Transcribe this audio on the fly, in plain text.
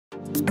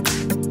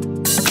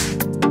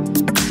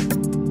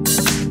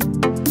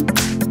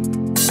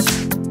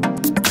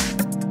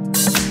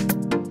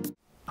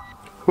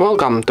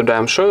Welcome, today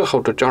I'm showing you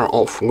how to turn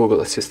off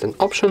Google Assistant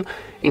option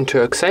into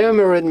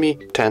XIAOMI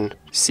Redmi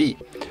 10C.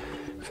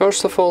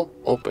 First of all,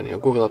 open your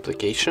Google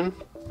application.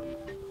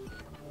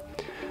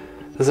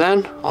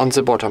 Then on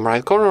the bottom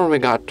right corner we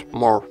got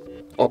more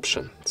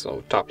option,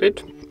 so tap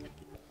it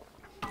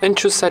and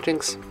choose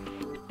settings.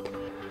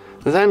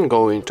 Then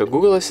go into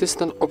Google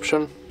Assistant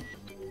option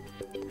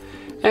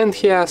and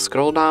here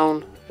scroll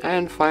down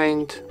and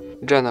find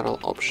general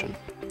option,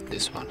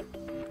 this one.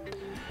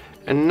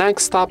 And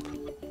next up,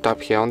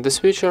 tap here on the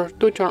switcher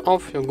to turn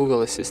off your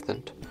Google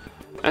Assistant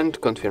and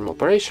confirm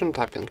operation,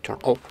 tapping turn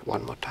off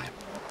one more time.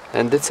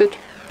 And that's it.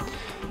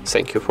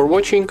 Thank you for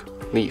watching,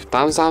 leave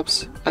thumbs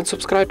ups and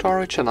subscribe to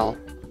our channel.